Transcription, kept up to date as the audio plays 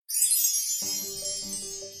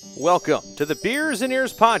Welcome to the Beers and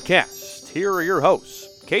Ears podcast. Here are your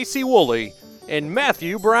hosts, Casey Woolley and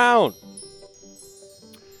Matthew Brown.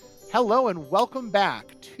 Hello and welcome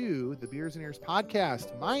back to the Beers and Ears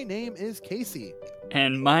podcast. My name is Casey.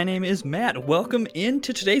 And my name is Matt. Welcome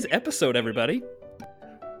into today's episode, everybody.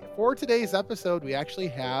 For today's episode, we actually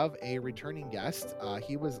have a returning guest.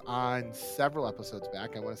 He was on several episodes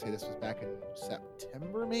back. I want to say this was back in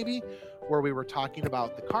September, maybe, where we were talking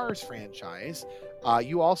about the Cars franchise.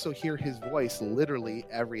 You also hear his voice literally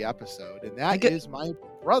every episode, and that is my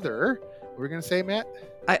brother. What were we going to say, Matt?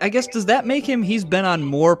 I guess, does that make him, he's been on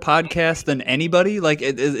more podcasts than anybody? Like,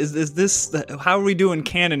 is this, how are we doing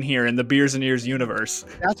canon here in the Beers and Ears universe?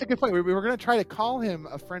 That's a good point. We were going to try to call him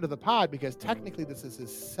a friend of the pod because technically this is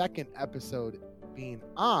his second episode being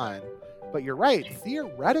on. But you're right.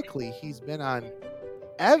 Theoretically, he's been on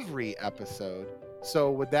every episode.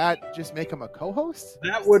 So would that just make him a co-host?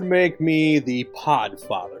 That would make me the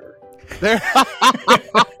podfather. There.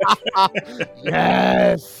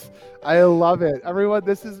 Yes. I love it. Everyone,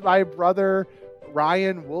 this is my brother,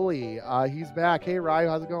 Ryan Woolley. He's back. Hey, Ryan,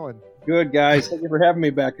 how's it going? Good, guys. Thank you for having me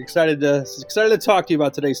back. Excited to talk to you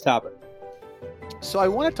about today's topic. So I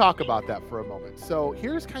want to talk about that for a moment. So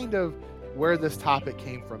here's kind of where this topic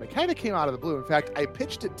came from. It kind of came out of the blue. In fact, I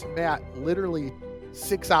pitched it to Matt literally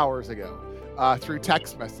 6 hours ago through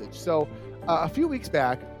text message. So a few weeks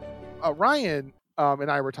back, Ryan and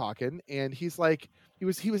I were talking, and he's like,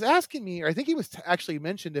 he was asking me, or I think he was actually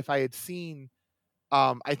mentioned if I had seen,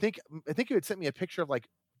 I think he had sent me a picture of like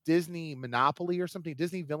Disney Monopoly or something,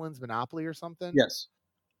 Disney Villains Monopoly or something. Yes.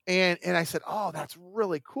 And I said, oh, that's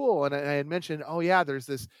really cool. And I had mentioned, oh yeah, there's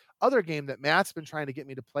this other game that Matt's been trying to get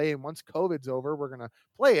me to play, and once COVID's over, we're gonna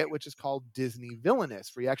play it, which is called Disney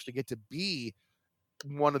Villainous, where you actually get to be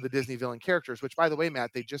one of the Disney villain characters. Which, by the way, Matt,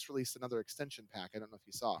 they just released another extension pack. I don't know if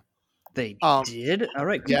you saw. They did? All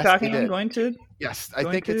right, keep yes, talking. I'm going to. Yes, I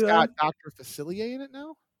think it's got Dr. Facilier in it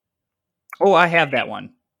now. Oh, I have that one.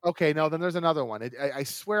 Okay, no, then there's another one. I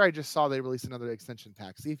swear I just saw they released another extension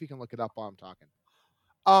pack. See if you can look it up while I'm talking.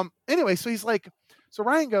 Anyway, so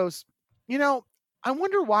Ryan goes, I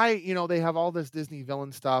wonder why, they have all this Disney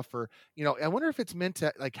villain stuff, or, I wonder if it's meant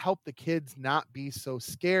to like help the kids not be so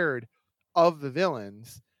scared of the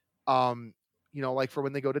villains, like for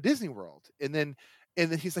when they go to Disney World. And then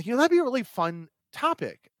he's like, that'd be a really fun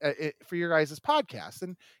topic for your guys' podcast.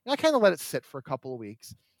 And I kind of let it sit for a couple of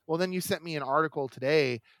weeks. Well, then you sent me an article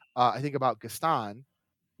today, I think about Gaston.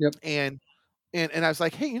 Yep. And I was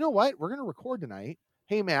like, hey, you know what? We're going to record tonight.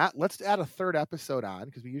 Hey, Matt, let's add a third episode on,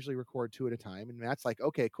 because we usually record 2 at a time. And Matt's like,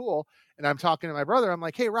 okay, cool. And I'm talking to my brother. I'm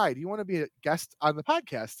like, hey, Ryan, do you want to be a guest on the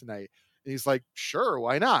podcast tonight? And he's like, sure,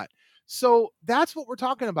 why not? So that's what we're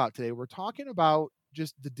talking about today. We're talking about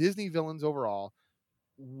just the Disney villains overall,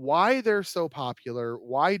 why they're so popular,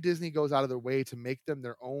 why Disney goes out of their way to make them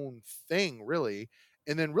their own thing, really.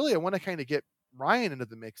 And then really, I want to kind of get Ryan into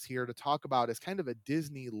the mix here to talk about as kind of a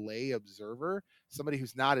Disney lay observer, somebody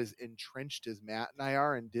who's not as entrenched as Matt and I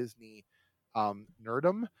are in Disney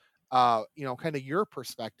nerdom, kind of your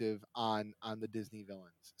perspective on the Disney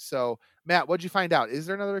villains. So Matt, what'd you find out? Is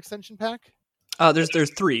there another extension pack?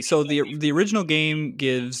 There's 3. So the original game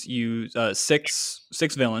gives you six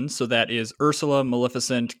villains. So that is Ursula,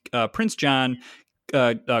 Maleficent, Prince John,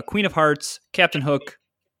 Queen of Hearts, Captain Hook.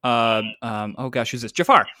 Who's this?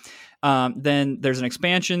 Jafar. Then there's an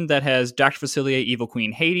expansion that has Dr. Facilier, Evil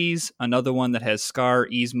Queen Hades, another one that has Scar,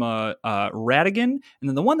 Yzma, Ratigan, and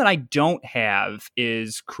then the one that I don't have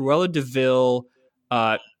is Cruella de Vil,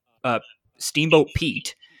 Steamboat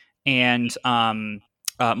Pete, and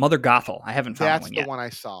Mother Gothel. I haven't found that one yet.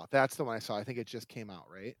 That's the one I saw. I think it just came out,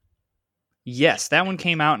 right? Yes, that one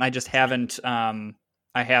came out, and I just haven't.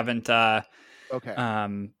 Okay.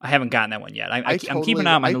 I haven't gotten that one yet. I'm keeping an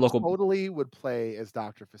eye on my local. I totally would play as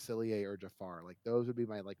Dr. Facilier or Jafar. Like those would be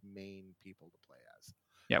my main people to play as.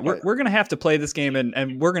 Yeah, we're gonna have to play this game,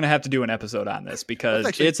 and we're gonna have to do an episode on this because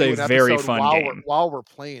it's a very fun game. While we're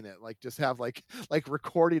playing it, like just have like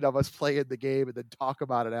recording of us playing the game and then talk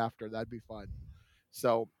about it after. That'd be fun.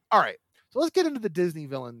 So all right, so let's get into the Disney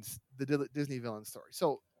villains, the Disney villain story.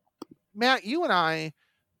 So Matt, you and I,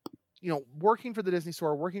 working for the Disney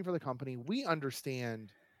Store, working for the company, we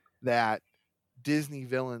understand that Disney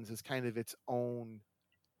Villains is kind of its own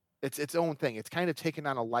thing. It's kind of taken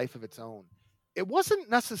on a life of its own. It wasn't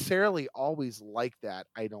necessarily always like that,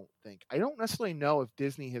 I don't think. I don't necessarily know if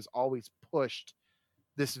Disney has always pushed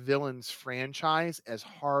this villains franchise as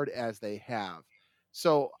hard as they have.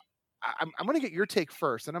 So I'm going to get your take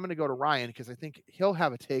first, and I'm going to go to Ryan because I think he'll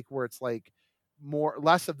have a take where it's like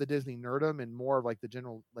less of the Disney nerdum and more of like the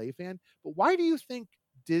general lay fan. But why do you think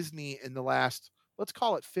Disney in the last let's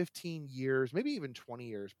call it 15 years, maybe even 20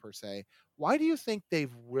 years per se, why do you think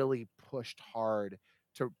they've really pushed hard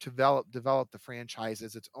to develop the franchise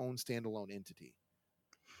as its own standalone entity?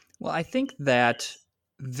 Well, I think that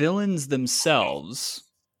villains themselves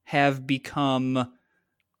have become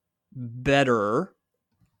better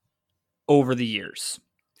over the years.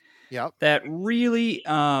 Yep. That really,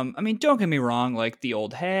 I mean, don't get me wrong, like the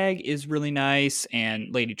old hag is really nice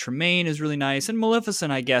and Lady Tremaine is really nice, and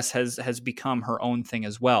Maleficent, I guess, has become her own thing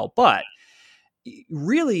as well. But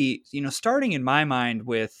really, starting in my mind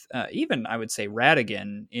with even, I would say,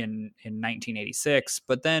 Ratigan in 1986,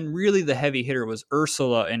 but then really the heavy hitter was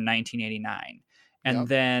Ursula in 1989. And Yep.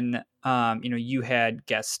 then, you had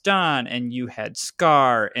Gaston, and you had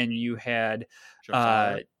Scar, and you had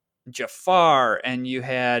Jafar, and you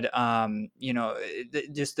had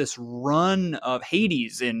just this run of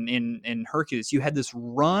Hades in Hercules. You had this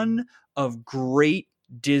run of great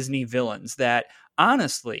Disney villains that,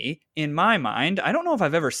 honestly, in my mind, I don't know if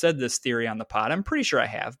I've ever said this theory on the pod. I'm pretty sure I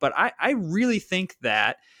have, but I really think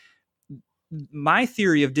that my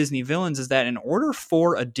theory of Disney villains is that in order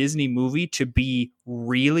for a Disney movie to be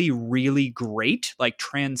really, really great, like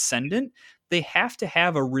transcendent, they have to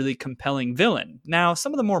have a really compelling villain. Now,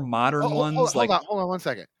 some of the more modern ones, hold on 1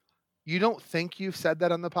 second. You don't think you've said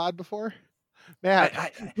that on the pod before?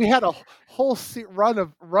 Matt, we had a whole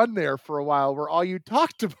run there for a while where all you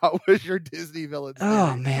talked about was your Disney villains.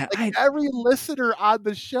 Oh man, every listener on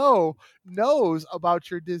the show knows about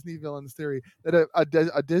your Disney villains theory, that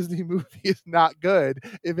a Disney movie is not good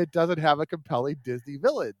if it doesn't have a compelling Disney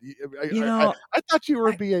villain. I thought you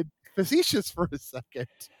were being facetious for a second.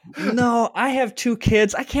 No, I have 2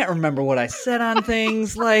 kids. I can't remember what I said on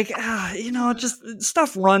things. Just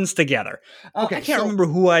stuff runs together. Okay, I can't remember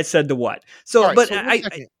who I said to what. So,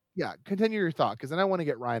 yeah, continue your thought, because then I want to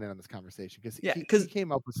get Ryan in on this conversation, because he came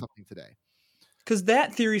up with something today. Because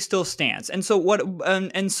that theory still stands, and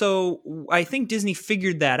so I think Disney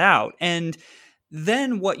figured that out, and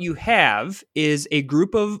then what you have is a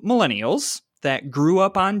group of millennials that grew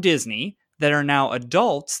up on Disney, that are now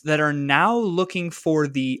adults, that are now looking for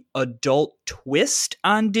the adult twist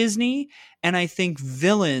on Disney. And I think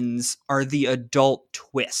villains are the adult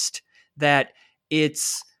twist. That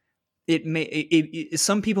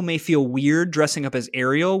some people may feel weird dressing up as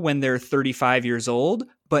Ariel when they're 35 years old,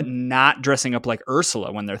 but not dressing up like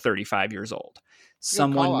Ursula when they're 35 years old.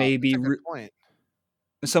 Someone may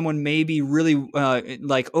be really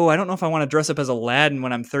like, oh, I don't know if I want to dress up as Aladdin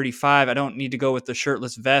when I'm 35. I don't need to go with the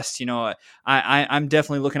shirtless vest. I'm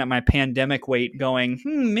definitely looking at my pandemic weight going,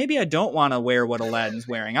 maybe I don't want to wear what Aladdin's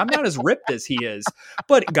wearing. I'm not as ripped as he is.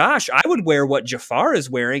 But gosh, I would wear what Jafar is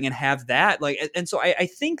wearing and have that. And so I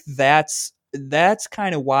think that's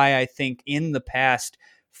kind of why I think in the past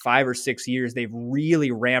 5 or 6 years, they've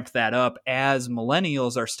really ramped that up as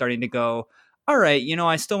millennials are starting to go, all right,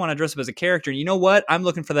 I still want to dress up as a character. And you know what? I'm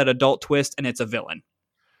looking for that adult twist, and it's a villain.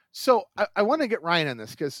 So I want to get Ryan on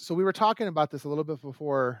this, because we were talking about this a little bit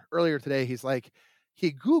earlier today. He's like,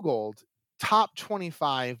 he Googled top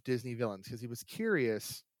 25 Disney villains because he was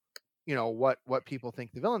curious, what people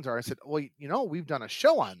think the villains are. I said, well, we've done a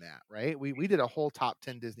show on that, right? We did a whole top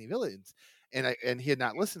 10 Disney villains, and he had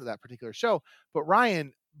not listened to that particular show. But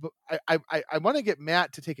Ryan, I want to get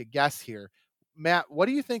Matt to take a guess here. Matt, what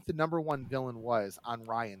do you think the number 1 villain was on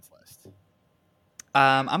Ryan's list?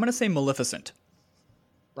 I'm going to say Maleficent.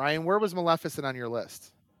 Ryan, where was Maleficent on your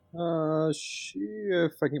list?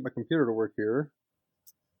 If I can get my computer to work here.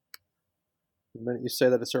 The minute you say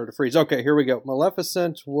that, it started to freeze. Okay, here we go.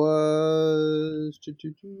 Maleficent was...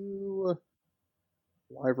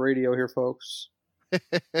 Live radio here, folks.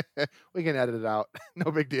 We can edit it out.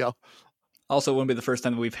 No big deal. Also, it wouldn't be the first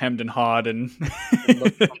time that we've hemmed and hawed and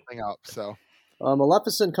looked something up, so...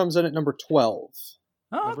 Maleficent comes in at number 12.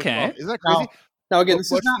 Oh, okay. Isn't that crazy? Now again, this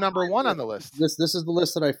what's is not number 1 on the list. This is the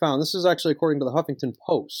list that I found. This is actually according to the Huffington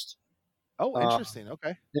Post. Oh, interesting.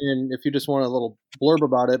 Okay. And if you just want a little blurb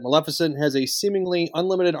about it, Maleficent has a seemingly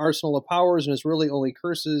unlimited arsenal of powers and is really only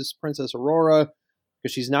curses Princess Aurora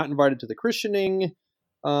because she's not invited to the christening.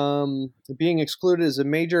 Being excluded is a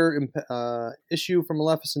major issue for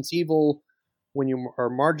Maleficent's evil when you are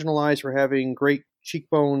marginalized for having great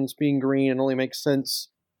cheekbones, being green, and only makes sense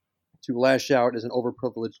to lash out as an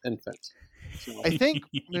overprivileged infant. So. I think,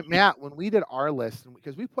 Matt, when we did our list,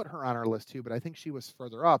 because we put her on our list too, but I think she was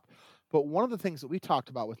further up. But one of the things that we talked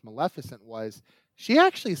about with Maleficent was she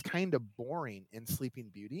actually is kind of boring in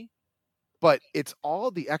Sleeping Beauty, but it's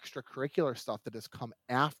all the extracurricular stuff that has come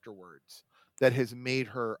afterwards that has made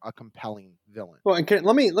her a compelling villain. Well, and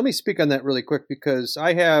let me speak on that really quick, because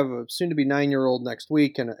I have a soon-to-be 9-year-old next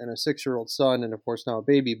week and a 6-year-old son, and of course now a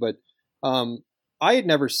baby. But I had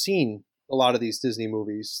never seen a lot of these Disney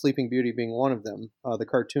movies, Sleeping Beauty being one of them, the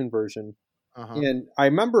cartoon version. And I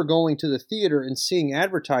remember going to the theater and seeing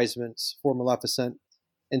advertisements for Maleficent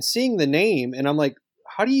and seeing the name, and I'm like,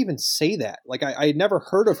 how do you even say that? Like, I had never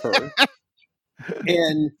heard of her.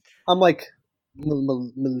 And I'm like,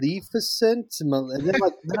 Maleficent? And then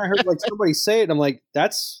I heard like somebody say it, and I'm like,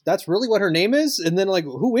 that's really what her name is? And then like,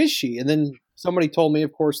 who is she? And then somebody told me,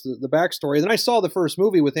 of course, the backstory. And then I saw the first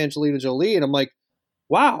movie with Angelina Jolie, and I'm like,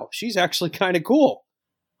 wow, she's actually kind of cool.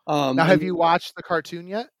 Now, have you watched the cartoon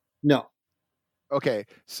yet? No. Okay,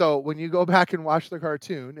 so when you go back and watch the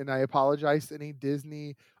cartoon, and I apologize to any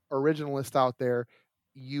Disney originalist out there,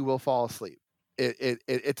 you will fall asleep.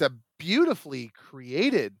 It's a beautifully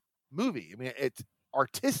created movie. I mean, it's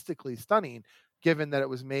artistically stunning, given that it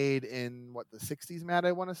was made in the 60s, Matt,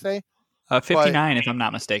 I want to say. 59, if I'm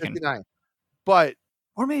not mistaken. 59. But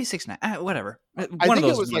or maybe 69. Whatever. I think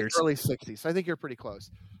it was years. Like early 60s. So I think you're pretty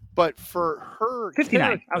close. But for her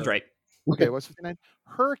 59. I was right. Okay, it was 59.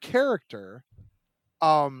 Her character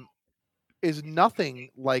is nothing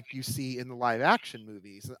like you see in the live action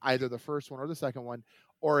movies, either the first one or the second one.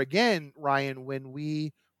 Or again, Ryan, when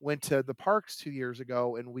we went to the parks 2 years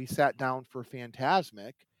ago and we sat down for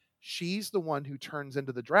Fantasmic, she's the one who turns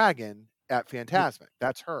into the dragon at Fantasmic.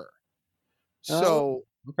 That's her. So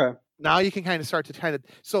okay. Now you can kind of start to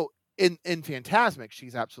so in Fantasmic,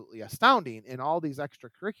 she's absolutely astounding. In all these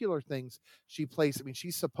extracurricular things she plays, I mean,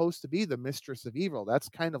 she's supposed to be the mistress of evil. That's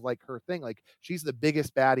kind of like her thing. Like, she's the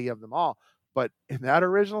biggest baddie of them all. But in that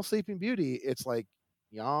original Sleeping Beauty, it's like,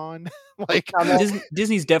 yawn. Like,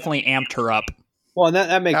 Disney's definitely amped her up. Well, and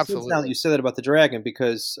that makes sense now that you say that about the dragon,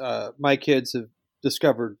 because my kids have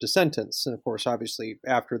discovered Descendants, and of course, obviously,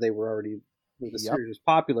 after they were already, the series was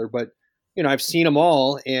popular, but you know, I've seen them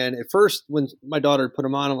all, and at first, when my daughter put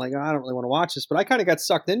them on, I'm like, I don't really want to watch this, but I kind of got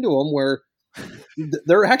sucked into them, where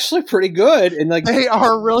they're actually pretty good, and like they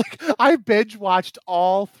are really. I binge watched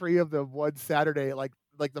all 3 of them one Saturday, like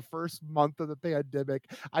the first month of the pandemic.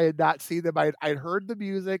 I had not seen them. I'd heard the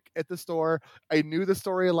music at the store. I knew the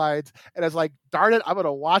storylines, and I was like, darn it, I'm going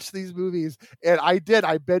to watch these movies. And I did.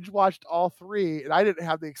 I binge watched all 3, and I didn't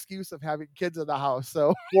have the excuse of having kids in the house.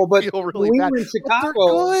 So but I feel really when we bad. were in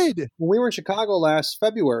Chicago, when we were in Chicago last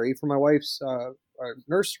February for my wife's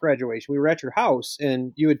nurse graduation, we were at your house,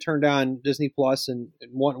 and you had turned on Disney Plus, and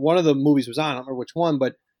one of the movies was on. I don't remember which one,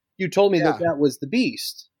 but you told me that was The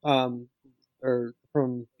Beast. Or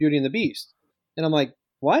from Beauty and the Beast. And I'm like,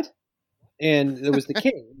 what? And it was the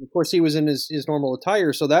king. Of course, he was in his normal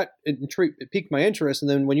attire, so that it piqued my interest. And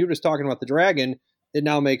then when you were just talking about the dragon, it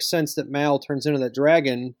now makes sense that Mal turns into that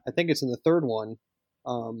dragon. I think it's in the third one.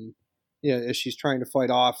 As she's trying to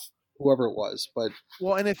fight off whoever it was. But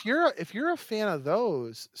well, and if you're a fan of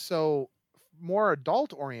those, so more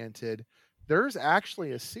adult oriented, there's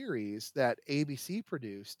actually a series that ABC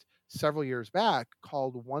produced several years back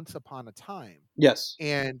called Once Upon a Time. Yes.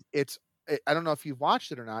 And I don't know if you've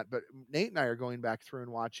watched it or not, but Nate and I are going back through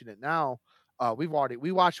and watching it now. We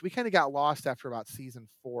kind of got lost after about season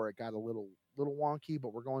 4. It got a little wonky,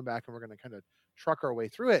 but we're going back and we're going to kind of truck our way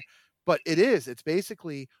through it. But it's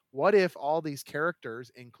basically, what if all these characters,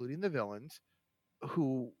 including the villains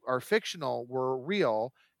who are fictional, were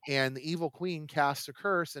real, and the evil queen casts a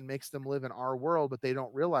curse and makes them live in our world, but they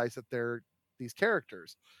don't realize that they're these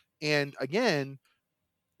characters. And again,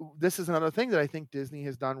 this is another thing that I think Disney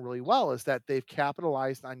has done really well, is that they've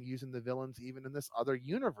capitalized on using the villains even in this other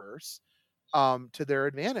universe to their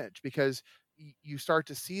advantage, because you start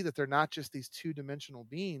to see that they're not just these 2-dimensional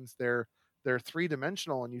beings, they're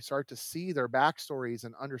 3-dimensional, and you start to see their backstories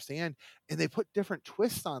and understand, and they put different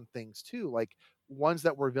twists on things too, like ones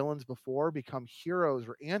that were villains before become heroes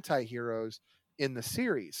or anti-heroes in the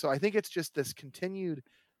series. So I think it's just this continued,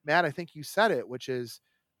 Matt, I think you said it, which is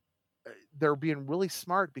they're being really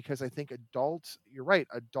smart, because I think you're right,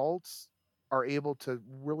 adults are able to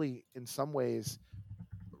really, in some ways,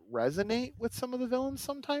 resonate with some of the villains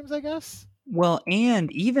sometimes, I guess. Well,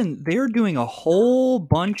 and even they're doing a whole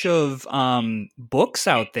bunch of books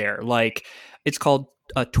out there. Like, it's called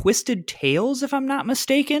Twisted Tales, if I'm not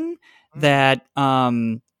mistaken. That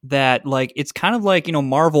like, it's kind of like,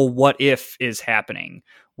 Marvel What If is happening,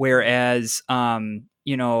 whereas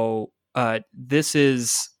this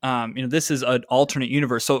is an alternate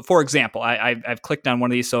universe. So, for example, I've clicked on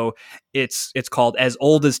one of these. So it's called As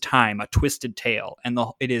Old as Time, A Twisted Tale, and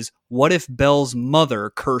it is, what if Belle's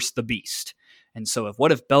mother cursed the beast? And so,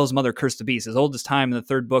 what if Belle's mother cursed the beast? As old as time in the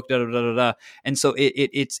third book, da da da da da. And so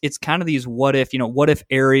it's kind of these what if, what if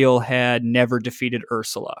Ariel had never defeated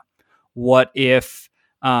Ursula? What if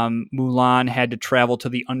Mulan had to travel to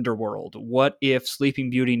the underworld? What if Sleeping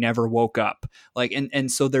Beauty never woke up? Like,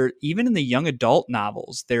 and so they're, even in the young adult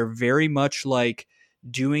novels, they're very much like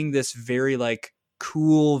doing this very like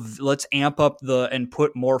cool, let's amp up and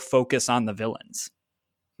put more focus on the villains.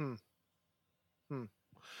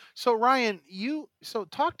 So Ryan, so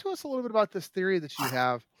talk to us a little bit about this theory that you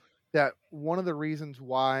have, that one of the reasons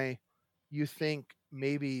why you think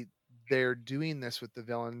maybe they're doing this with the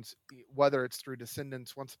villains, whether it's through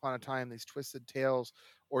Descendants, Once Upon a Time, these Twisted Tales,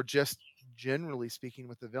 or just generally speaking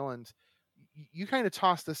with the villains. You kind of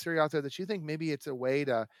toss this theory out there that you think maybe it's a way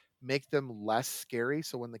to make them less scary,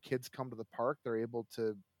 so when the kids come to the park, they're able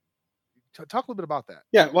to talk a little bit about that.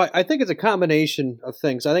 Yeah, well, I think it's a combination of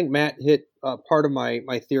things. I think Matt hit part of my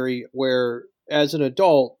theory where, as an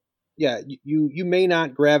adult, yeah, you may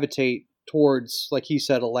not gravitate towards, like he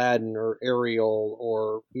said, Aladdin or Ariel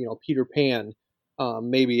or Peter Pan,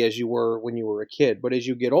 maybe as you were when you were a kid. But as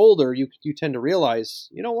you get older, you tend to realize,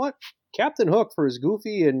 you know what, Captain Hook, for as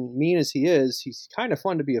goofy and mean as he is, he's kind of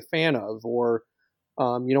fun to be a fan of. Or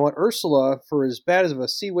you know what, Ursula, for as bad of a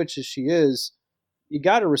sea witch as she is, you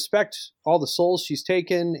got to respect all the souls she's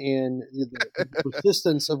taken and the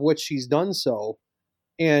persistence of which she's done so.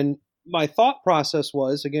 And my thought process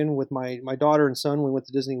was, again, with my daughter and son, we went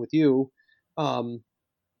to Disney with you.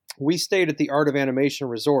 We stayed at the Art of Animation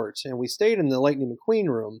Resort, and we stayed in the Lightning McQueen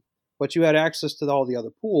room, but you had access to all the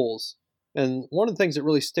other pools. And one of the things that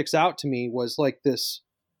really sticks out to me was like this,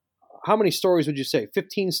 how many stories would you say?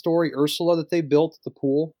 15-story Ursula that they built at the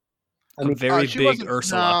pool? I mean, very big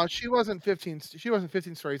Ursula. No, she wasn't 15. She wasn't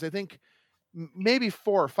 15 stories. I think maybe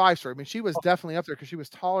 4 or 5 stories. I mean, she was definitely up there because she was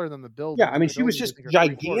taller than the building. Yeah, I mean, she was just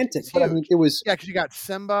gigantic. But I mean, it was because you got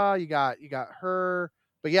Simba, you got her.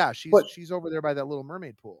 But yeah, she's over there by that Little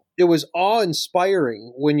Mermaid pool. It was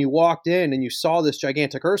awe-inspiring when you walked in and you saw this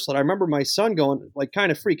gigantic Ursula. I remember my son going, like,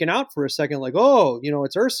 kind of freaking out for a second, like, oh,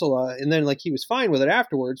 it's Ursula. And then, like, he was fine with it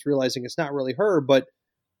afterwards, realizing it's not really her. But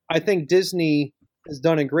I think Disney has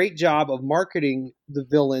done a great job of marketing the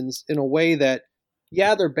villains in a way that,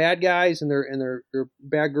 yeah, they're bad guys and they're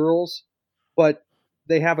bad girls, but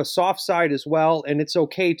they have a soft side as well, and it's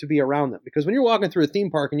okay to be around them. Because when you're walking through a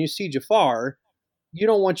theme park and you see Jafar, you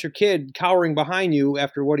don't want your kid cowering behind you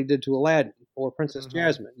after what he did to Aladdin or Princess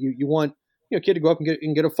Jasmine. You want your kid to go up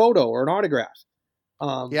and get a photo or an autograph.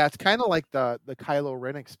 Yeah, it's kind of like the Kylo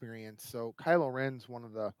Ren experience. So Kylo Ren's one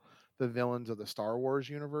of the villains of the Star Wars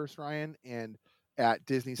universe, Ryan, and at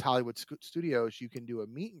Disney's Hollywood Studios, you can do a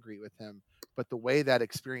meet and greet with him. But the way that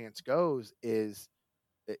experience goes is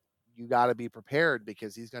you got to be prepared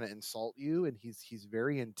because he's going to insult you, and he's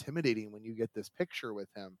very intimidating when you get this picture with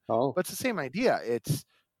him. Oh, but it's the same idea. It's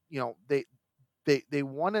they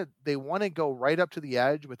want to go right up to the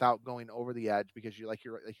edge without going over the edge, because like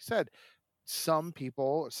you said, some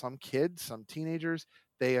people, some kids, some teenagers,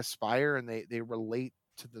 they aspire and they relate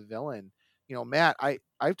to the villain. Matt,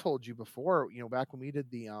 I've told you before, back when we did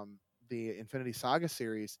the Infinity Saga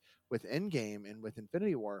series with Endgame and with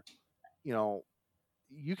Infinity War,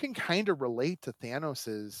 you can kind of relate to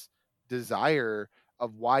Thanos's desire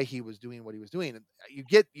of why he was doing what he was doing.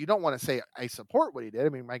 You don't want to say I support what he did. I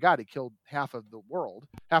mean, my God, he killed half of the world,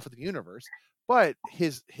 half of the universe. But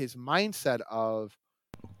his mindset of,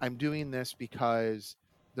 I'm doing this because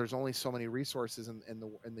there's only so many resources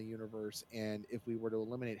in the universe, and if we were to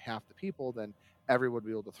eliminate half the people, then everyone would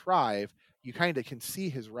be able to thrive. You kind of can see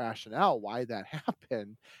his rationale why that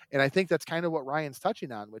happened, and I think that's kind of what Ryan's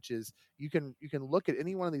touching on, which is you can look at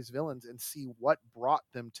any one of these villains and see what brought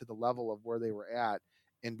them to the level of where they were at,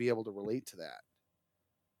 and be able to relate to that.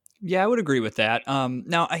 Yeah, I would agree with that.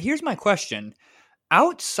 Now, here's my question: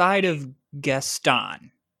 outside of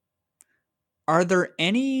Gaston, are there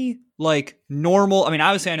any like normal? I mean,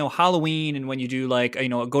 obviously I know Halloween, and when you do like,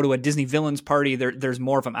 go to a Disney villains party, there's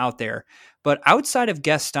more of them out there. But outside of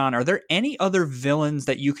Gaston, are there any other villains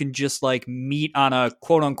that you can just like meet on a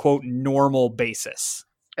quote unquote normal basis?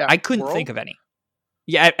 I couldn't think of any.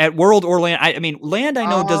 Yeah, at World or Land. I mean, Land I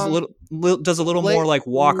know does a little more like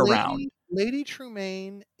walk around. Lady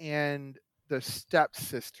Tremaine and the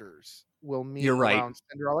stepsisters will meet You're right. around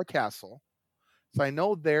Cinderella Castle, so I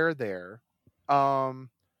know they're there.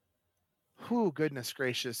 Goodness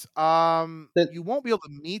gracious. You won't be able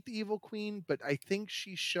to meet the Evil Queen, but I think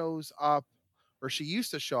she shows up, or she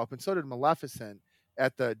used to show up, and so did Maleficent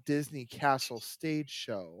at the Disney Castle stage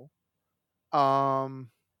show.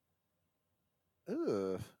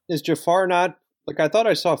 Is Jafar not, like, I thought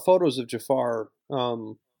I saw photos of Jafar.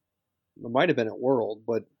 It might have been at World,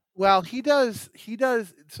 but well, he does.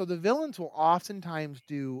 So the villains will oftentimes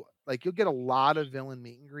do, like, you'll get a lot of villain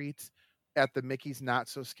meet and greets at the Mickey's Not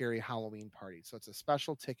So Scary Halloween party. So it's a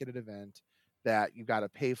special ticketed event that you got to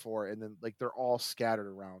pay for, and then like they're all scattered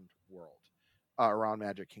around around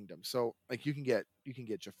Magic Kingdom. So like you can get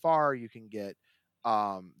Jafar, you can get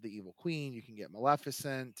the Evil Queen, you can get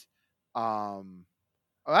Maleficent. Oh,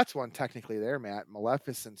 that's one technically there, Matt.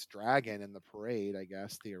 Maleficent's dragon in the parade, I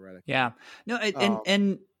guess, theoretically. Yeah. No,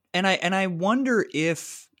 and I wonder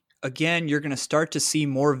if again you're going to start to see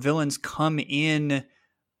more villains come in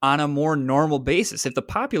on a more normal basis. If the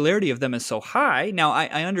popularity of them is so high, now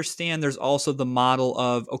I understand there's also the model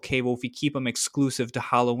of, okay, well, if we keep them exclusive to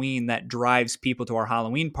Halloween, that drives people to our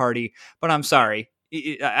Halloween party. But I'm sorry,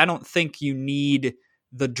 I don't think you need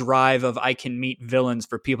the drive of I can meet villains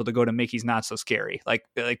for people to go to Mickey's Not So Scary. Like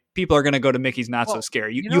people are going to go to Mickey's Not So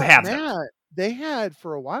Scary. You have Matt, them. They had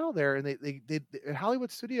for a while there, and they at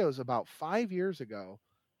Hollywood Studios about 5 years ago,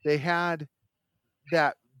 they had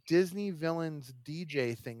that Disney Villains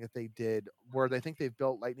DJ thing that they did, where they think they've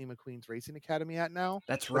built Lightning McQueen's Racing Academy at now.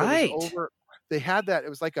 That's But right. they had that. It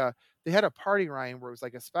was like they had a party, Ryan, where it was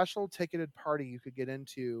like a special ticketed party you could get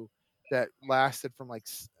into that lasted from like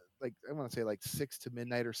I want to say like 6 to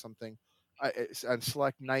midnight or something on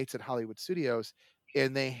select nights at Hollywood Studios,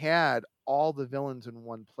 and they had all the villains in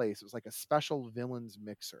one place. It was like a special villains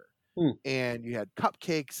mixer, and you had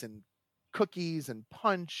cupcakes and cookies and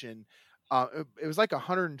punch, and it was like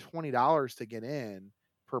 $120 to get in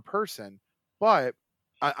per person, but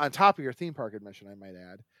on top of your theme park admission, I might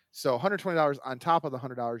add. So $120 on top of the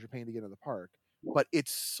 $100 you're paying to get into the park, but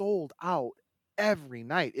it's sold out every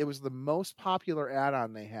night. It was the most popular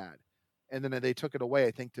add-on they had, and then they took it away,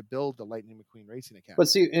 I think, to build the Lightning McQueen Racing Academy. But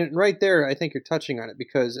see, and right there, I think you're touching on it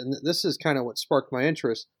because, and this is kind of what sparked my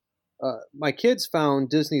interest. My kids found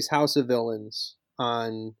Disney's House of Villains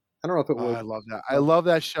on, I don't know if it was. I love that. I love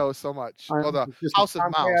that show so much. Well, the House of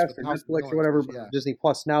Mouse, or Netflix or whatever, but Disney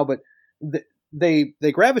Plus now. But they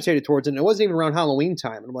gravitated towards it, and it wasn't even around Halloween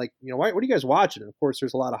time. And I'm like, what are you guys watching? And of course,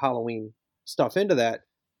 there's a lot of Halloween stuff into that.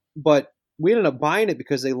 But we ended up buying it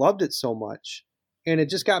because they loved it so much. And it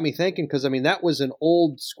just got me thinking, because, I mean, that was an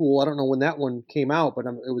old school, I don't know when that one came out, but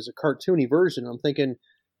it was a cartoony version. I'm thinking,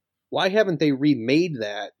 why haven't they remade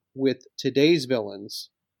that with today's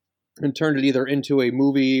villains and turned it either into a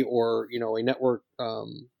movie or, a network,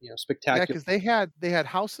 spectacular? Yeah, because they had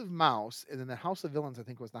House of Mouse, and then the House of Villains, I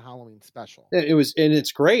think, was the Halloween special. It was, and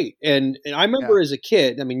it's great. And I remember as a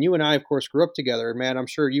kid, I mean, you and I, of course, grew up together. Man, I'm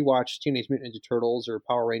sure you watched Teenage Mutant Ninja Turtles or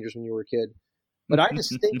Power Rangers when you were a kid. But I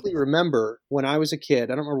distinctly remember when I was a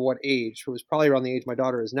kid, I don't remember what age, it was probably around the age my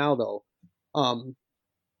daughter is now, though.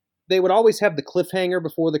 They would always have the cliffhanger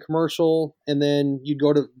before the commercial, and then you'd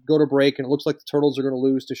go to break, and it looks like the Turtles are going to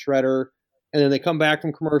lose to Shredder. And then they come back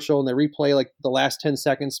from commercial, and they replay like the last 10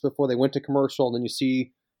 seconds before they went to commercial, and then you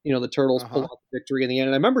see, the Turtles pull out the victory in the end.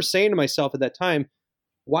 And I remember saying to myself at that time,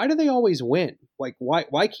 why do they always win? Like,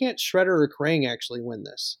 why can't Shredder or Krang actually win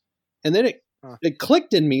this? And then it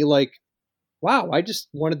clicked in me like, wow, I just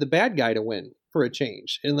wanted the bad guy to win for a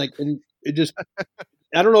change. And it just,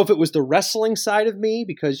 I don't know if it was the wrestling side of me,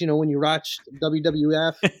 because, when you watch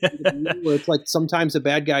WWF, where it's like sometimes the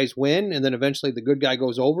bad guys win and then eventually the good guy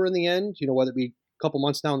goes over in the end, whether it be a couple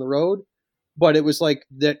months down the road. But it was like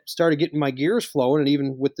that started getting my gears flowing. And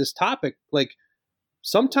even with this topic, like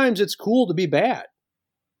sometimes it's cool to be bad.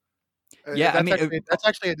 Yeah, that's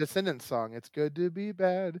actually a Descendants song. It's good to be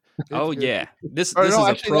bad. This is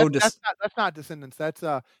a pro. That's not Descendants. That's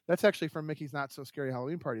actually from Mickey's Not So Scary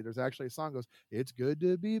Halloween Party. There's actually a song goes, "It's good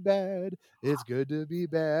to be bad. It's good to be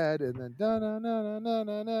bad," and then da na na na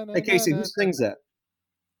na na na. Hey Casey, who sings that?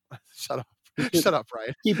 Shut up,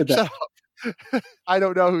 Brian. Keep it Shut up. I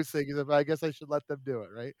don't know who sings it, but I guess I should let them do it,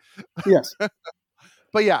 right? Yes.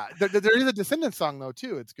 But yeah, there is a Descendants song though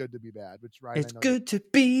too. It's good to be bad, which Ryan. It's good to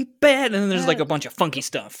be bad, and then there's like a bunch of funky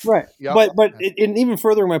stuff, right? Yep. But and even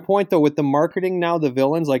further, my point though, with the marketing now, the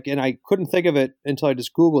villains, like, and I couldn't think of it until I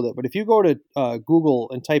just Googled it. But if you go to Google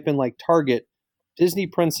and type in like Target Disney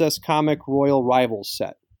Princess Comic Royal Rivals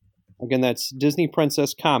set, again, that's Disney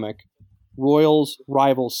Princess Comic Royals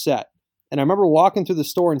Rivals set. And I remember walking through the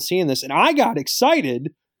store and seeing this, and I got excited.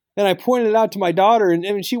 And I pointed it out to my daughter, and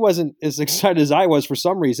I mean, she wasn't as excited as I was for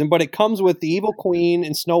some reason. But it comes with the Evil Queen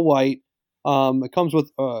and Snow White. It comes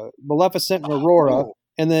with Maleficent and Aurora,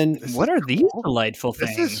 And then What are these delightful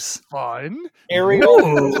This things? is fun.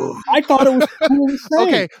 Ariel. I thought it was cool to say.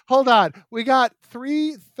 Okay, hold on. We got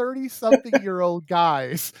 3 30-something-year-old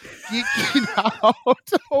guys geeking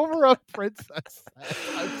out over a princess set.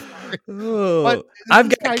 I'm sorry. Oh, But I've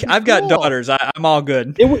this is kinda got cool. daughters. I'm all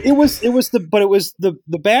good. It was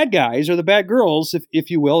the bad guys or the bad girls,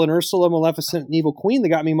 if you will, and Ursula, Maleficent, and Evil Queen that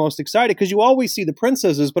got me most excited, because you always see the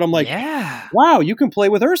princesses, but I'm like, yeah, wow, you can play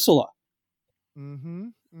with Ursula. Mm-hmm.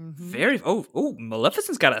 very. Oh,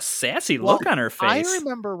 Maleficent's got a sassy Well, look on her I face.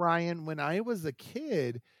 remember, Ryan, when I was a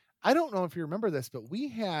kid, I don't know if you remember this, but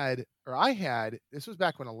I had, this was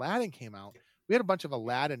back when Aladdin came out. We had a bunch of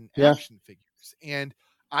Aladdin Yeah. action figures, and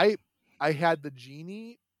I had the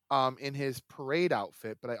genie in his parade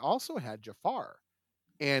outfit, but I also had Jafar,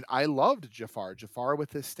 and I loved Jafar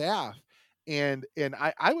with his staff, and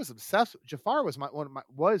I was obsessed. Jafar was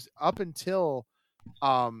was up until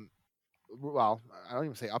well, I don't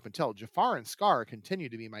even say up until Jafar and Scar continue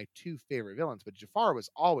to be my 2 favorite villains, but Jafar was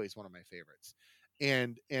always one of my favorites.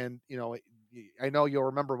 And you know, I know you'll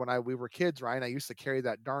remember when we were kids, Ryan. I used to carry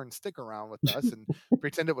that darn stick around with us and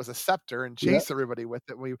pretend it was a scepter and Yeah. chase everybody with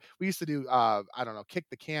it. We used to do I don't know, kick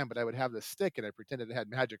the can, but I would have the stick and I pretended it had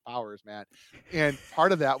magic powers, Matt. And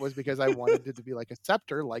part of that was because I wanted it to be like a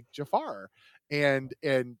scepter, like Jafar. And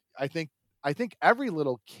I think every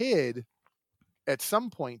little kid at some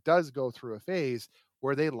point does go through a phase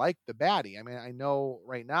where they like the baddie. I mean, I know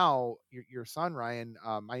right now your son Ryan,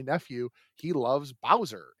 my nephew, he loves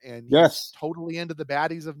Bowser, and he's Yes. totally into the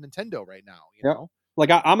baddies of Nintendo right now. You Yep. know, Like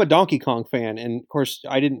I'm a Donkey Kong fan, and of course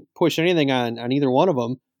I didn't push anything on either one of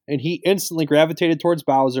them, and he instantly gravitated towards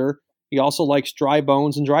Bowser. He also likes Dry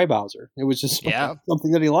Bones and Dry Bowser. It was just Yeah.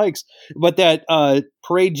 something that he likes. But that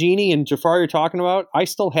Parade Genie and Jafar you're talking about, I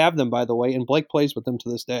still have them, by the way, and Blake plays with them to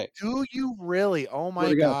this day. do you really? Oh Swear my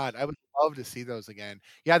to God. God, I would love to see those again.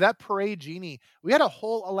 Yeah, that Parade Genie. We had a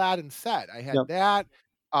whole Aladdin set. I had Yep. that.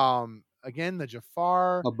 Again, the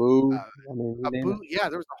Jafar. Abu. Uh, I mean, you a name boot, it. yeah,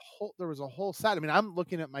 there was a whole set. I mean, I'm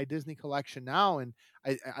looking at my Disney collection now, and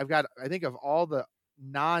I've got, I think, of all the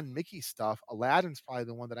non-Mickey stuff, Aladdin's probably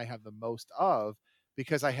the one that I have the most of,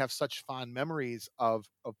 because I have such fond memories of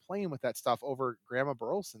playing with that stuff over Grandma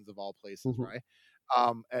Burleson's, of all places, Mhm. right?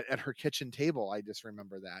 At her kitchen table, I just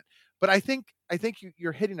remember that. But I think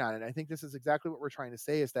you're hitting on it. I think this is exactly what we're trying to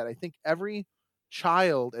say, is that I think every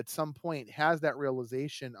child at some point has that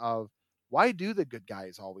realization of, why do the good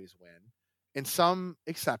guys always win? And some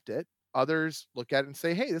accept it. Others look at it and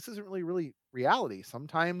say, hey, this isn't really reality.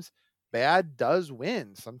 Sometimes bad does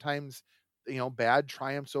win. Sometimes, bad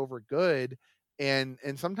triumphs over good. And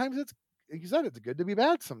sometimes it's, like you said, it's good to be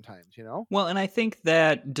bad sometimes, Well, and I think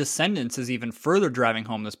that Descendants is even further driving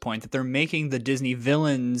home this point, that they're making the Disney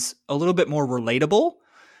villains a little bit more relatable,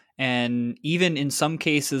 and even in some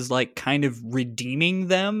cases, like kind of redeeming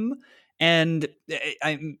them. And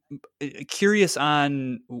I'm curious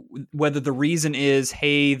on whether the reason is,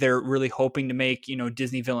 hey, they're really hoping to make,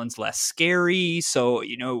 Disney villains less scary. So,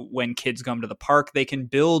 when kids come to the park, they can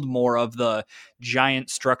build more of the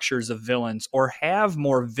giant structures of villains, or have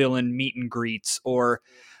more villain meet and greets, or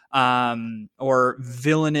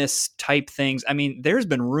villainous type things. I mean, there's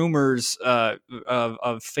been rumors of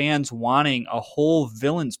fans wanting a whole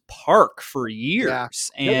villains park for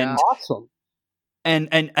years, and That's awesome.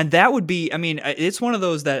 and that would be, I mean, it's one of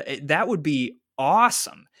those that would be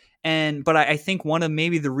awesome. But I think one of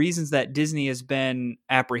maybe the reasons that Disney has been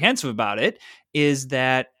apprehensive about it is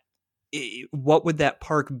that, what would that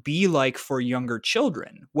park be like for younger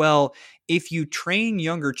children? Well, if you train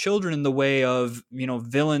younger children in the way of,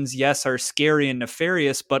 villains, yes, are scary and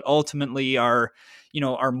nefarious, but ultimately are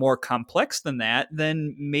more complex than that,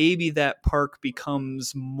 then maybe that park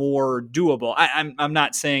becomes more doable. I'm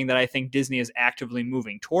not saying that I think Disney is actively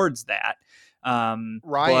moving towards that. Ryan,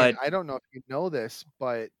 But I don't know if you know this,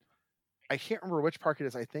 but I can't remember which park it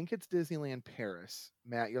is. I think it's Disneyland Paris.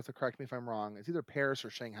 Matt, you have to correct me if I'm wrong. It's either Paris or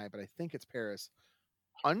Shanghai, but I think it's Paris.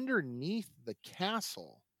 Underneath the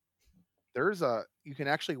castle, you can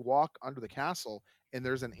actually walk under the castle, and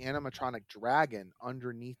there's an animatronic dragon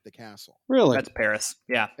underneath the castle. Really? that's Paris.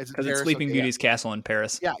 Yeah. Is it Because it's Paris? Sleeping Okay, yeah. Beauty's castle in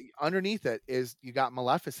Paris. Yeah, underneath it is, you got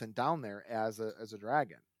Maleficent down there as a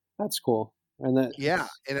dragon. That's cool. And that, Yeah,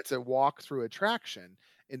 and it's a walk-through attraction.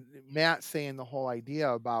 And Matt saying the whole idea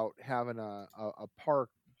about having a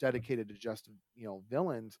park dedicated to just,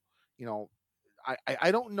 villains,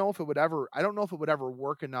 I don't know if it would ever,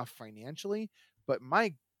 work enough financially, but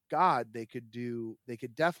my God, they could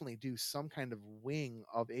definitely do some kind of wing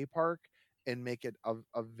of a park and make it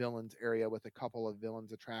a villains area with a couple of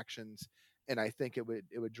villains attractions. and I think it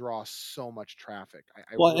would draw so much traffic.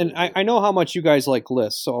 Well, really and I know how much you guys like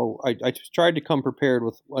lists, so I tried to come prepared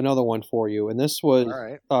with another one for you. And this was All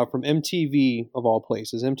right. from MTV, of all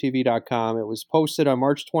places, MTV.com. It was posted on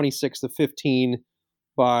March 26th of 15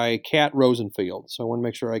 by Kat Rosenfield. So I want to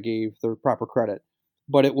make sure I gave the proper credit.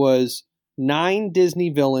 But it was 9 Disney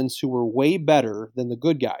villains who were way better than the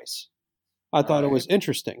good guys. I thought it was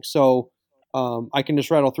interesting. So I can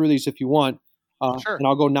just rattle through these if you want. Sure. And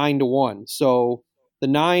I'll go 9-1. So the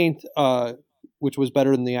 9th, which was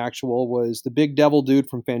better than the actual, was the big devil dude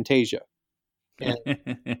from Fantasia. Yeah,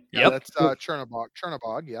 Yep. that's Chernabog.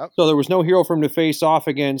 Yep. So there was no hero for him to face off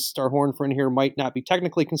against. Our horn friend here might not be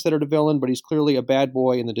technically considered a villain, but he's clearly a bad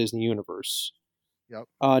boy in the Disney universe.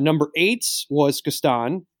 Yep. Number 8 was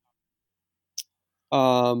Gaston.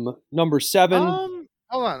 Number 7.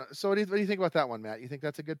 Hold on. So what do you think about that one, Matt? You think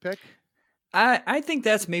that's a good pick? I think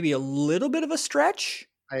that's maybe a little bit of a stretch,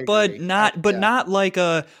 I but agree. not like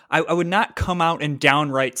I would not come out and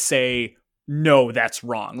downright say no, that's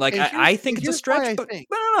wrong. Like And I think it's a here's why stretch, I but think-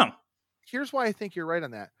 I don't know. Here's why I think you're right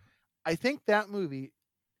on that. I think that movie,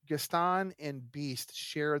 Gaston and Beast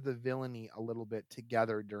share the villainy a little bit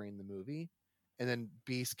together during the movie, and then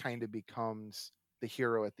Beast kind of becomes the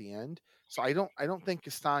hero at the end. So I don't think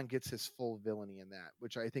Gaston gets his full villainy in that,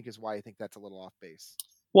 which I think is why I think that's a little off base.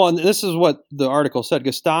 Well, and this is what the article said.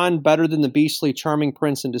 Gaston better than the beastly, charming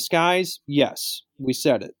prince in disguise? Yes, we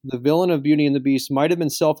said it. The villain of Beauty and the Beast might have been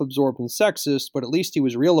self-absorbed and sexist, but at least he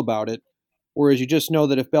was real about it. Whereas you just know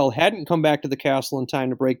that if Belle hadn't come back to the castle in time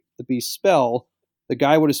to break the Beast's spell, the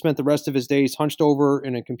guy would have spent the rest of his days hunched over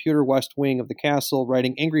in a computer west wing of the castle,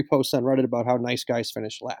 writing angry posts on Reddit about how nice guys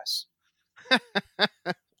finish last.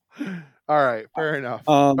 All right, fair enough.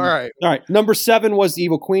 All right. Number 7 was the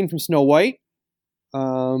evil queen from Snow White.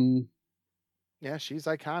 Yeah, she's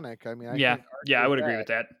iconic. I mean, I would agree with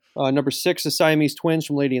that. Number 6, the Siamese twins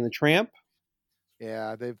from Lady and the Tramp.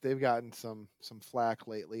 Yeah, they've gotten some flack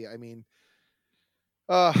lately. I mean,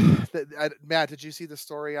 Matt, did you see the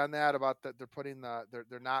story on that about that they're putting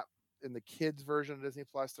they're not in the kids version of Disney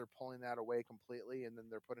Plus, they're pulling that away completely, and then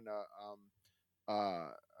they're putting a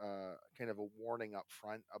kind of a warning up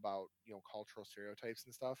front about cultural stereotypes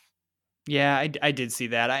and stuff. Yeah, I did see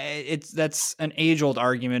that. That's an age-old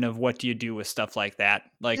argument of what do you do with stuff like that?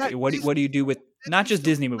 Like, Yeah, what do you do with not just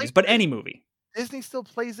Disney movies, but any movie? Disney still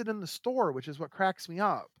plays it in the store, which is what cracks me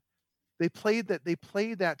up. They played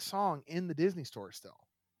that song in the Disney store still,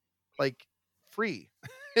 like free.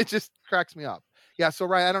 It just cracks me up. Yeah. So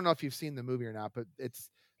Ryan, I don't know if you've seen the movie or not, but it's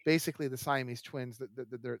basically the Siamese twins.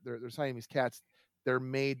 They're Siamese cats. They're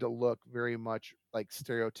made to look very much like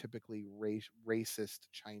stereotypically racist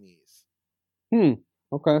Chinese.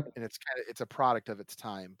 Okay. And it's a product of its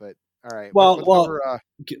time. But all right.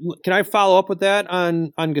 Can I follow up with that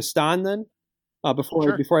on Gaston then?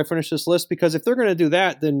 Before I finish this list, because if they're going to do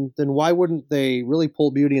that, then why wouldn't they really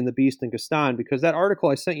pull Beauty and the Beast and Gaston? Because that article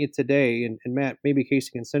I sent you today, and Matt, maybe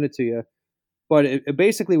Casey can send it to you, but it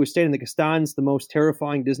basically was stating that Gaston's the most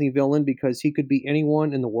terrifying Disney villain because he could be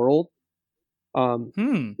anyone in the world.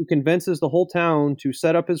 He convinces the whole town to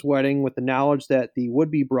set up his wedding with the knowledge that the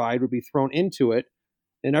would-be bride would be thrown into it,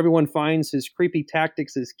 and everyone finds his creepy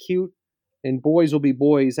tactics as cute and boys will be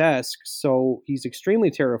boys-esque, so he's extremely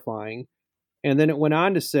terrifying. And then it went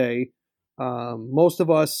on to say, most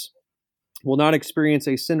of us will not experience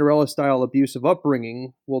a Cinderella-style abusive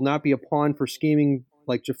upbringing, will not be a pawn for scheming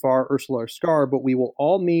like Jafar, Ursula, or Scar, but we will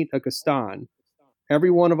all meet a Gaston.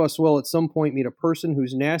 Every one of us will at some point meet a person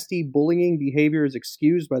whose nasty, bullying behavior is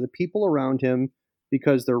excused by the people around him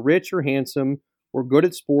because they're rich or handsome or good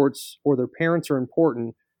at sports or their parents are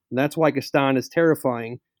important. And that's why Gaston is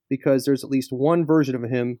terrifying, because there's at least one version of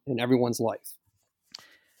him in everyone's life.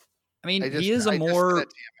 I mean, he is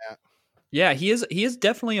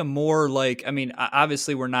definitely a more like, I mean,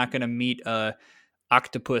 obviously we're not going to meet a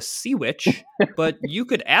octopus sea witch, but you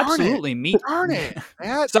could absolutely meet. Darn it,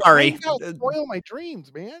 Matt. Sorry. Don't spoil my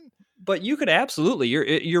dreams, man. But you could absolutely,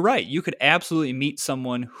 you're right. You could absolutely meet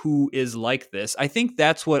someone who is like this. I think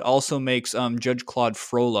that's what also makes Judge Claude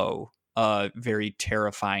Frollo a very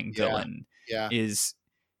terrifying villain. Yeah.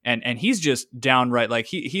 And he's just downright like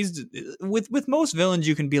he's with most villains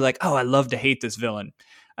you can be like, oh, I love to hate this villain.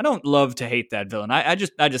 I don't love to hate that villain. I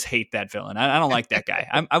just hate that villain. I don't like that guy.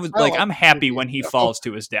 I'm happy when he falls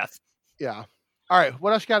to his death. Yeah. All right.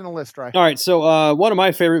 What else you got on the list, Ryan? All right. So one of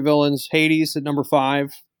my favorite villains, Hades, at number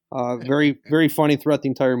 5. Very, very funny throughout the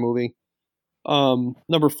entire movie.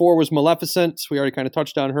 Number 4 was Maleficent. We already kind of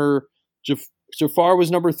touched on her. Jafar was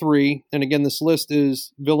number 3. And again, this list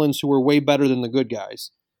is villains who were way better than the good guys.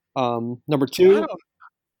 Number 2.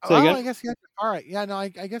 Say Well, again? I guess yeah. All right, yeah. No, I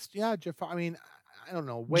guess yeah. Jafar. I mean, I don't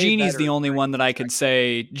know. Way Genie's better. the only one that I could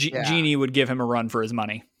say Yeah. Genie would give him a run for his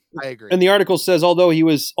money. I agree. And the article says, although he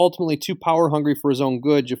was ultimately too power hungry for his own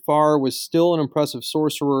good, Jafar was still an impressive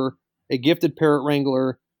sorcerer, a gifted parrot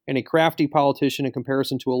wrangler, and a crafty politician in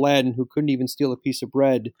comparison to Aladdin, who couldn't even steal a piece of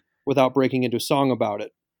bread without breaking into a song about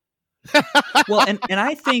it. Well, and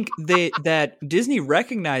I think that Disney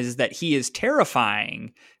recognizes that he is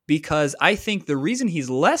terrifying, because I think the reason he's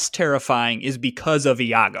less terrifying is because of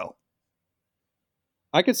Iago.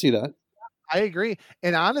 I could see that. I agree.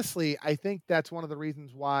 And honestly, I think that's one of the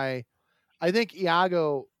reasons why I think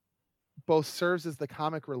Iago both serves as the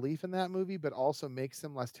comic relief in that movie, but also makes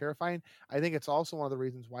him less terrifying. I think it's also one of the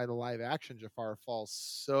reasons why the live action Jafar falls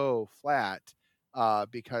so flat,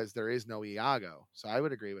 because there is no Iago. So I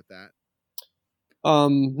would agree with that.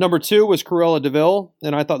 Number 2 was Cruella de Vil,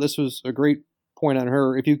 and I thought this was a great point on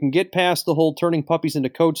her. If you can get past the whole turning puppies into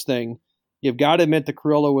coats thing, you've got to admit that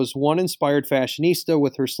Cruella was one inspired fashionista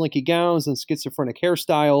with her slinky gowns and schizophrenic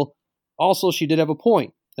hairstyle. Also, she did have a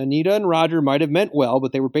point. Anita and Roger might have meant well,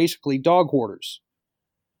 but they were basically dog hoarders.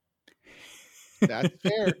 That's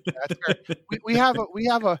fair. That's fair. We have a we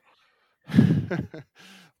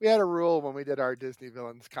had a rule when we did our Disney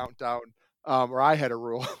villains countdown. Or I had a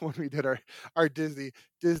rule when we did our Disney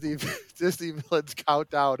villains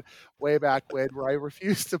countdown way back when, where I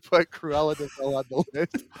refused to put Cruella de Vil on the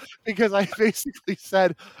list because I basically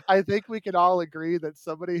said I think we can all agree that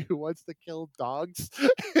somebody who wants to kill dogs,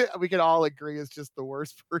 we can all agree is just the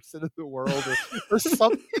worst person in the world, or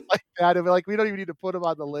something like that. And like we don't even need to put them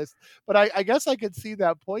on the list. But I guess I could see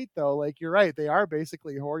that point though. Like you're right, they are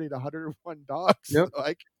basically hoarding 101 dogs. Yep. So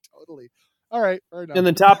I can totally. All right, fair enough. And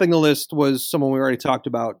then topping the list was someone we already talked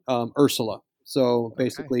about, Ursula. So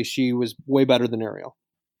basically, she was way better than Ariel.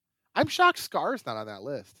 I'm shocked Scar's not on that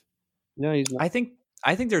list. No, he's not. I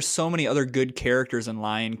think there's so many other good characters in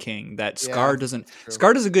Lion King that Scar doesn't. true.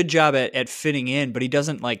 Scar does a good job at fitting in, but he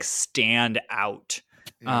doesn't like stand out.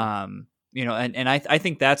 Yeah. And I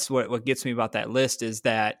think that's what gets me about that list is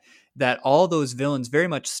that all those villains very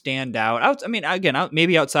much stand out. I mean, again,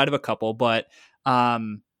 maybe outside of a couple, but I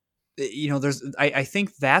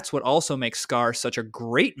think that's what also makes Scar such a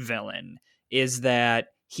great villain, is that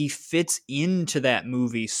he fits into that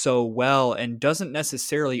movie so well and doesn't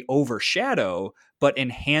necessarily overshadow, but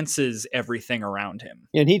enhances everything around him.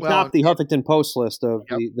 And he Well, topped the Huffington Post list of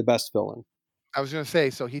Yep. the best villain. I was going to say,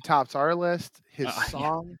 so he tops our list. His Yeah.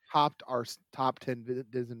 song topped our top 10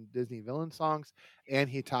 Disney villain songs, and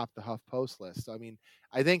he topped the HuffPost list. So, I mean,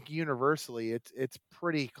 I think universally it's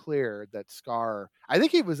pretty clear that Scar, I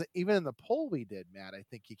think he was even in the poll we did, Matt. I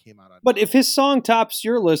think he came out on. But if his song tops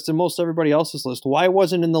your list and most everybody else's list, why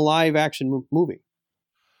wasn't it in the live action movie?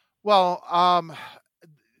 Well,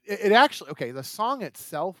 it actually, okay, the song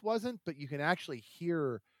itself wasn't, but you can actually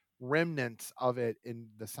hear remnants of it in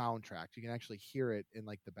the soundtrack. You can actually hear it in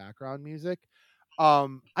like the background music.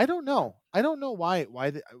 I don't know why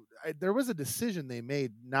there was a decision they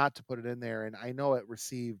made not to put it in there, and I know it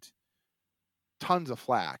received tons of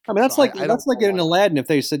flack. I mean, that's So like I don't that's like know in why. Aladdin if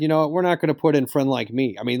they said, you know what, we're not going to put in Friend Like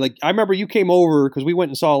Me. I mean, like I remember you came over because we went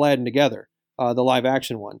and saw Aladdin together, the live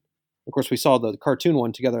action one. Of course, we saw the cartoon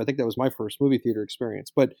one together. I think that was my first movie theater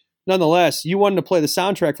experience. But nonetheless, you wanted to play the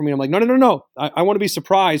soundtrack for me. I'm like, no. I want to be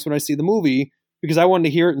surprised when I see the movie because I wanted to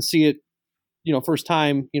hear it and see it, first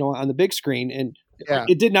time, on the big screen. And Yeah.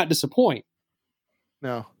 it did not disappoint.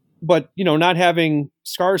 No. But, not having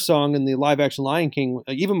Scar's song in the live action Lion King,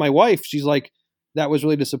 even my wife, she's like, that was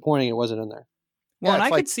really disappointing. It wasn't in there. Well, Yeah, and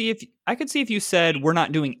it's I could see if you said we're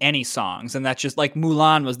not doing any songs, and that's just like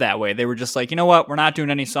Mulan was that way. They were just like, you know what, we're not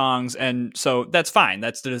doing any songs, and so that's fine.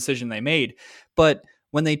 That's the decision they made. But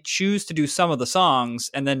when they choose to do some of the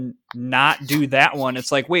songs and then not do that one,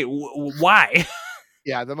 it's like, wait, why?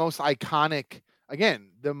 Yeah, the most iconic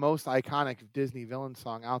Disney villain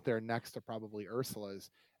song out there next to probably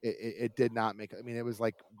Ursula's. It did not make. I mean, it was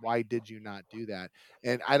like, why did you not do that?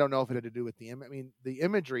 And I don't know if it had to do with the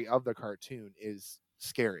imagery of the cartoon is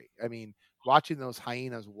scary. I mean, watching those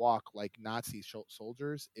hyenas walk like Nazi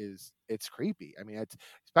soldiers it's creepy. I mean, it's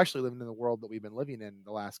especially living in the world that we've been living in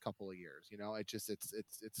the last couple of years.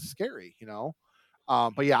 It's scary.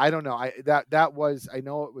 But yeah, I don't know. I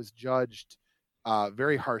know it was judged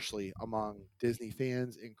very harshly among Disney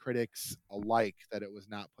fans and critics alike that it was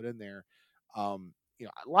not put in there.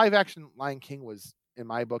 Live action Lion King was, in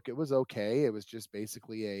my book, it was okay. It was just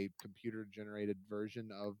basically a computer generated version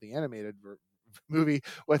of the animated movie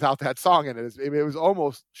without that song in it. It was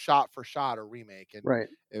almost shot for shot a remake. And Right.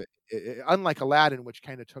 unlike Aladdin, which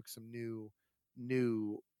kind of took some new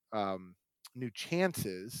new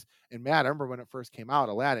chances. And Matt, I remember when it first came out,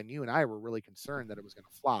 Aladdin, you and I were really concerned that it was going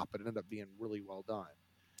to flop, but it ended up being really well done.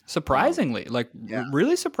 Surprisingly, yeah.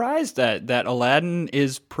 really surprised that Aladdin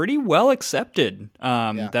is pretty well accepted.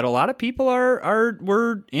 That a lot of people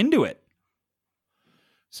were into it.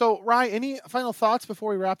 So, Ryan, any final thoughts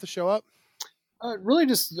before we wrap the show up? Really,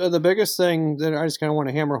 just the biggest thing that I just kind of want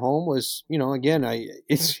to hammer home was, again,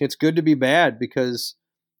 it's good to be bad because,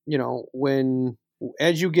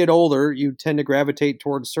 as you get older, you tend to gravitate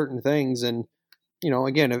towards certain things. And,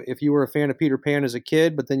 again, if you were a fan of Peter Pan as a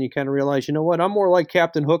kid, but then you kind of realize, you know what, I'm more like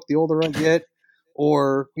Captain Hook the older I get.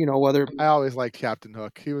 Or, whether I always liked Captain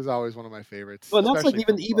Hook. He was always one of my favorites. Well, that's like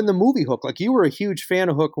even the movie Hook. Like, you were a huge fan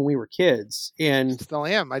of Hook when we were kids, and still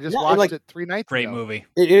am. I just watched it 3 nights great ago. Movie.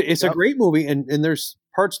 It's a great movie, and there's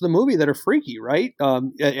parts of the movie that are freaky, right?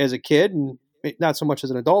 As a kid, and not so much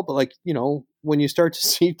as an adult, but like, when you start to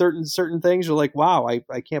see certain things, you're like, wow,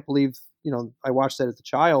 I can't believe I watched that as a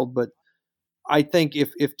child. But I think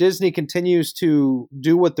if Disney continues to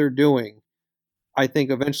do what they're doing, I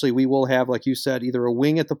think eventually we will have, like you said, either a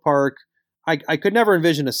wing at the park. I could never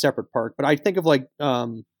envision a separate park, but I think of like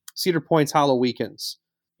Cedar Point's Hollow Weekends.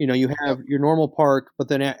 You have your normal park, but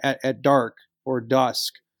then at dark or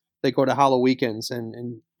dusk, they go to Hollow Weekends.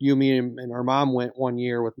 And you, me, and our mom went one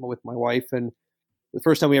year with my wife, and the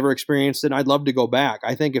first time we ever experienced it. I'd love to go back.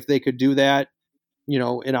 I think if they could do that,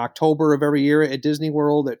 in October of every year at Disney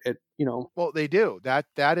World, Well, they do. That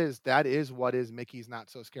is what is Mickey's Not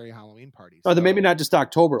So Scary Halloween Party. Oh, then maybe not just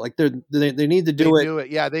October. Like they need to do it.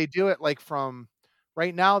 Yeah, they do it like from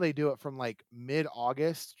right now. They do it from like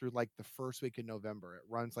mid-August through like the first week in November. It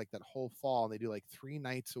runs like that whole fall, and they do like 3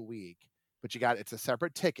 nights a week. But it's a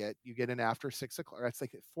separate ticket. You get in after 6 o'clock. That's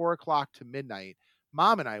like at 4 o'clock to midnight.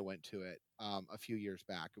 Mom and I went to it a few years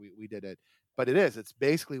back. We did it. But it's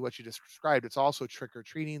basically what you just described. It's also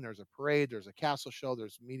trick-or-treating. There's a parade. There's a castle show.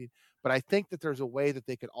 There's a meeting. But I think that there's a way that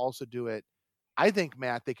they could also do it. I think,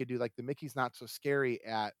 Matt, they could do like the Mickey's Not So Scary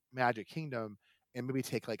at Magic Kingdom and maybe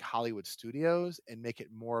take like Hollywood Studios and make it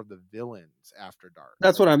more of the villains after dark.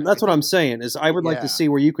 That's what I'm saying is I would like to see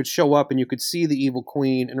where you could show up and you could see the Evil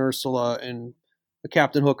Queen and Ursula and the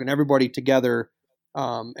Captain Hook and everybody together.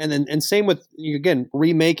 And same with, again,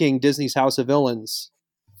 remaking Disney's House of Villains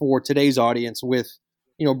for today's audience with,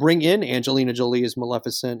 bring in Angelina Jolie as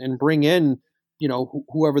Maleficent and bring in,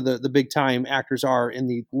 whoever the big time actors are in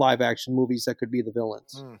the live action movies that could be the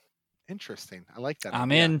villains. Interesting. I like that.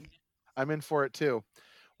 I'm in for it too.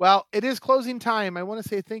 Well, it is closing time. I want to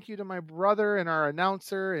say thank you to my brother and our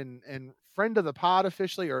announcer and friend of the pod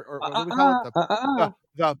officially, or what do we call it?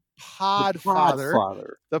 The Podfather.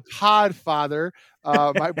 The Podfather.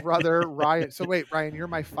 My brother, Ryan. So wait, Ryan, you're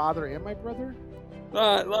my father and my brother?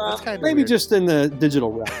 That's kind of maybe weird. Just in the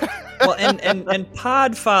digital realm. Well, and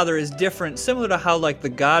Podfather is different, similar to how like the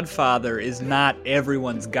Godfather is not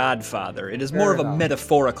everyone's godfather. It is more of a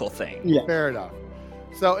metaphorical thing. Yeah, fair enough.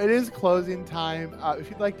 So it is closing time. If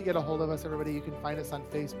you'd like to get a hold of us, everybody, you can find us on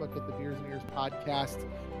Facebook at the Beers and Ears Podcast.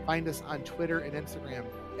 Find us on Twitter and Instagram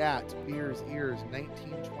at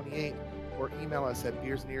BeersEars1928, or email us at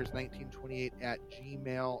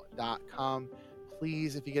beersandears1928@gmail.com.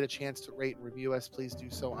 Please, if you get a chance to rate and review us, please do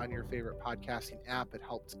so on your favorite podcasting app. It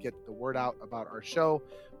helps get the word out about our show.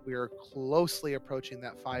 We are closely approaching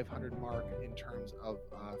that 500 mark in terms of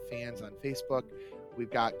fans on Facebook.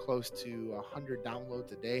 We've got close to 100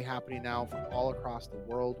 downloads a day happening now from all across the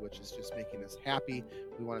world, which is just making us happy.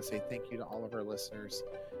 We want to say thank you to all of our listeners.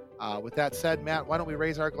 With that said, Matt, why don't we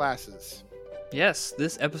raise our glasses? Yes,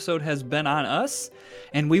 this episode has been on us,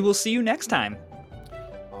 and we will see you next time.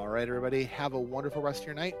 All right, everybody. Have a wonderful rest of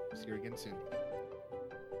your night. See you again soon.